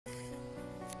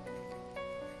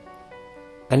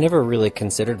I never really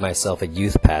considered myself a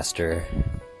youth pastor,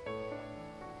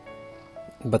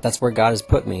 but that's where God has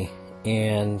put me.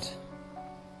 And,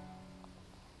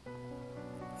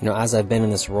 as I've been in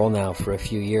this role now for a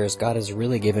few years, God has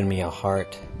really given me a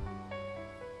heart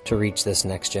to reach this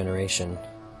next generation.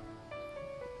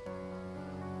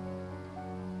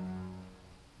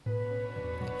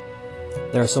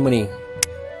 There are so many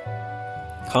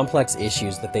complex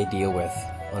issues that they deal with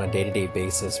on a day-to-day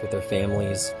basis with their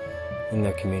families, in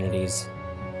their communities.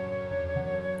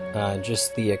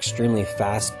 Just the extremely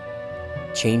fast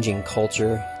changing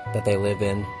culture that they live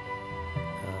in,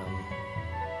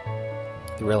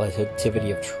 the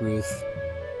relativity of truth.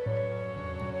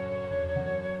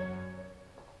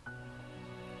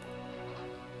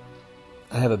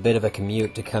 I have a bit of a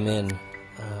commute to come in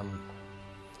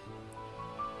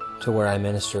to where I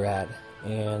minister at,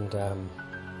 and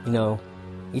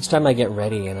each time I get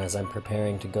ready and as I'm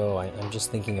preparing to go, I'm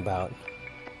just thinking about,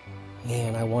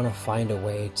 man, I want to find a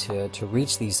way to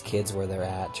reach these kids where they're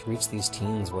at, to reach these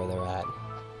teens where they're at.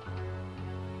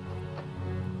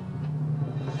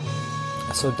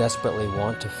 I so desperately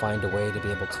want to find a way to be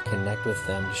able to connect with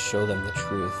them, to show them the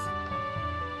truth.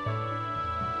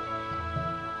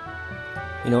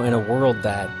 In a world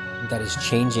that is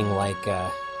changing like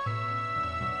a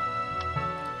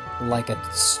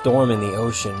storm in the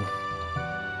ocean,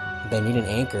 they need an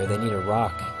anchor, they need a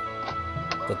rock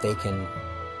that they can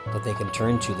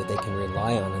turn to, that they can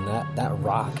rely on, and that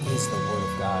rock is the Word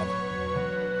of God.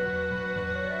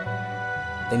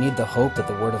 They need the hope that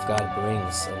the Word of God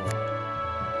brings. And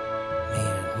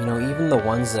man, even the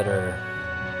ones that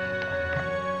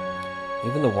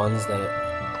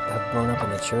have grown up in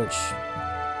the church,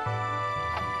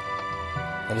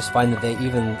 I just find that they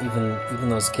even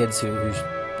those kids who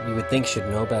you would think should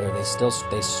know better, they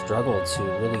struggle to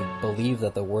really believe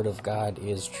that the Word of God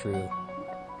is true.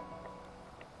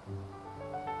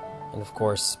 And of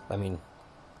course,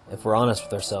 if we're honest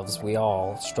with ourselves, we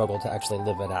all struggle to actually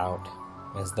live it out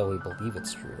as though we believe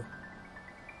it's true.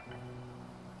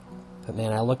 But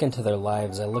man, I look into their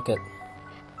lives, I look at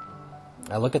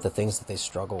the things that they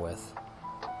struggle with,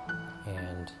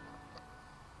 and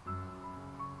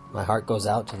my heart goes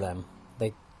out to them.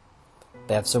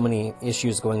 They have so many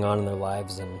issues going on in their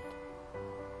lives, and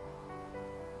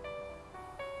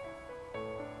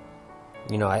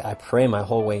I pray my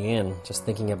whole way in, just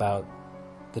thinking about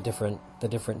the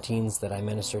different teens that I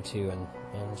minister to, and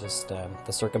just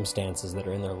the circumstances that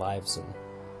are in their lives, and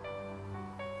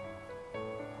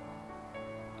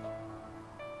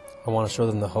I want to show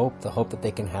them the hope that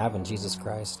they can have in Jesus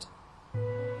Christ.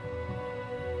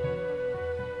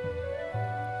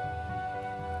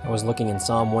 I was looking in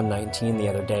Psalm 119 the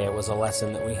other day. It was a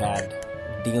lesson that we had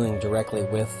dealing directly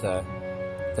with the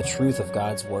truth of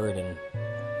God's Word and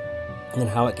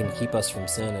how it can keep us from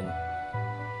sin. And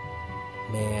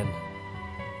man,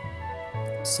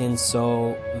 sin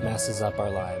so messes up our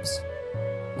lives.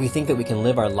 We think that we can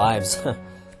live our lives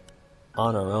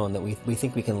on our own, that we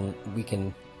think we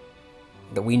can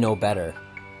that we know better.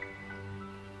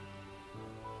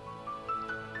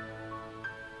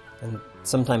 And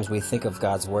sometimes we think of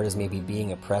God's Word as maybe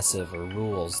being oppressive, or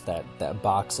rules that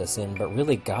box us in, but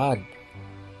really God,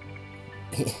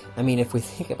 if we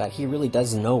think about it, He really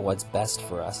does know what's best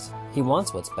for us. He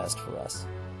wants what's best for us.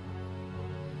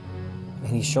 And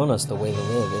He's shown us the way to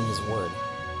live in His Word.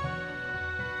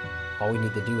 All we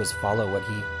need to do is follow what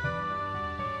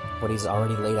He's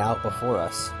already laid out before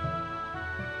us.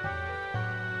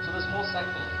 So this whole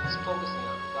section is focusing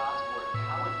on God's Word,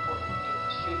 how important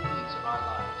it should be to our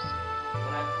lives.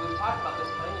 And we've talked about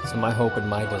this kind of. So my hope and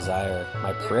my desire,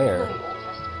 my prayer, in the Old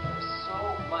Testament, there's so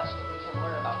much that we can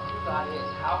learn about who God is,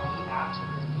 how He acts with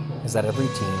His people. is that every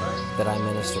teen that I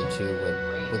minister to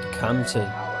would come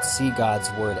to see God's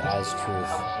Word as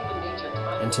truth,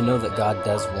 and to know that God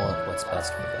does want what's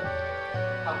best for them.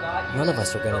 None of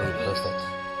us are going to be perfect,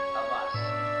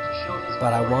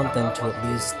 but I want them to at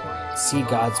least see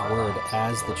God's Word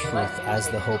as the truth, as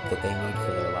the hope that they need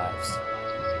for their lives.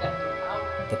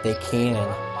 That they can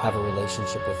have a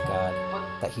relationship with God,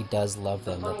 that He does love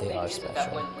them, that they are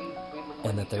special,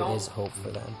 and that there is hope for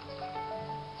them.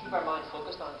 Keep our mind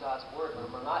focused on God's Word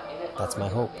when we're not in it. That's my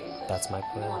hope. That's my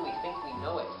prayer. Even when we think we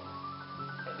know it,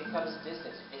 it becomes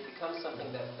distant. It becomes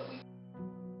something that we